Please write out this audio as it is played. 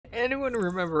anyone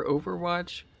remember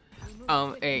Overwatch?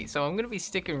 Hey, so I'm gonna be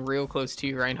sticking real close to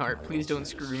you, Reinhardt. Please don't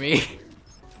screw me.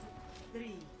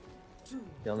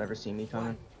 They'll never see me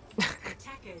coming.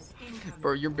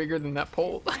 Bro, you're bigger than that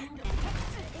pole.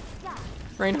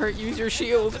 Reinhardt, use your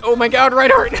shield. Oh my god,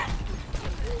 Reinhardt!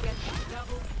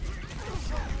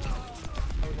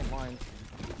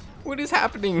 What is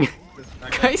happening?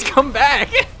 Guys, come back!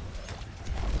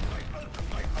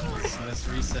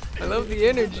 I love the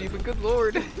energy, but good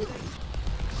lord.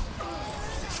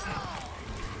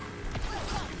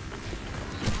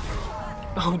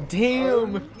 Oh,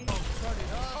 damn!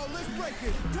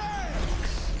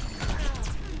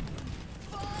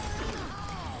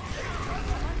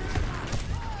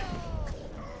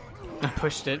 I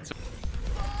pushed it.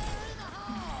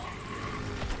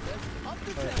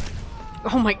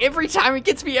 Oh my, every time it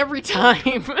gets me every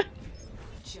time!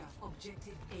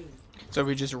 So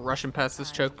we just rushing past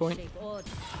this choke point?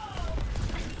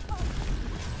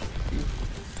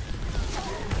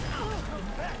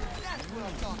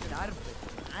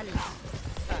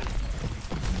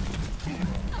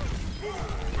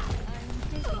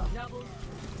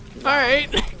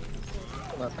 Alright!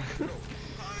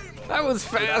 That was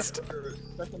fast!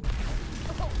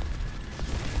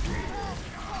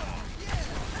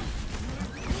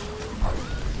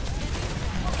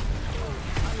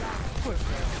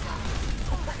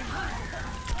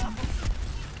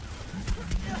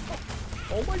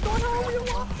 Oh my god, how are we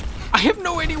alive? I have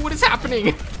no idea what is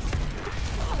happening!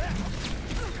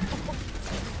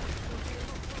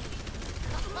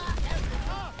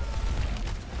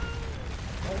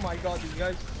 Oh my god, these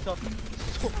guys suck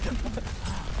so much.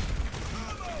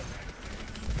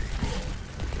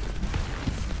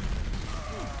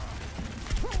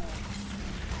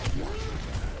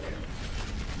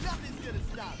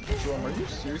 Jerome, are you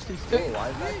seriously still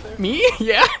alive back there? Me?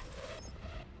 Yeah?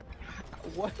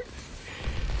 What?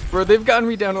 Bro, they've gotten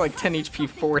me down to like 10 HP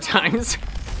 4 times.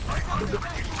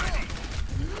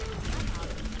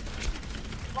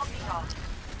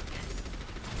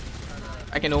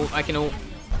 I can ult.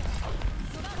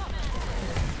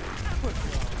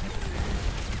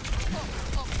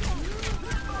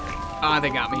 Ah, they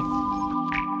got me.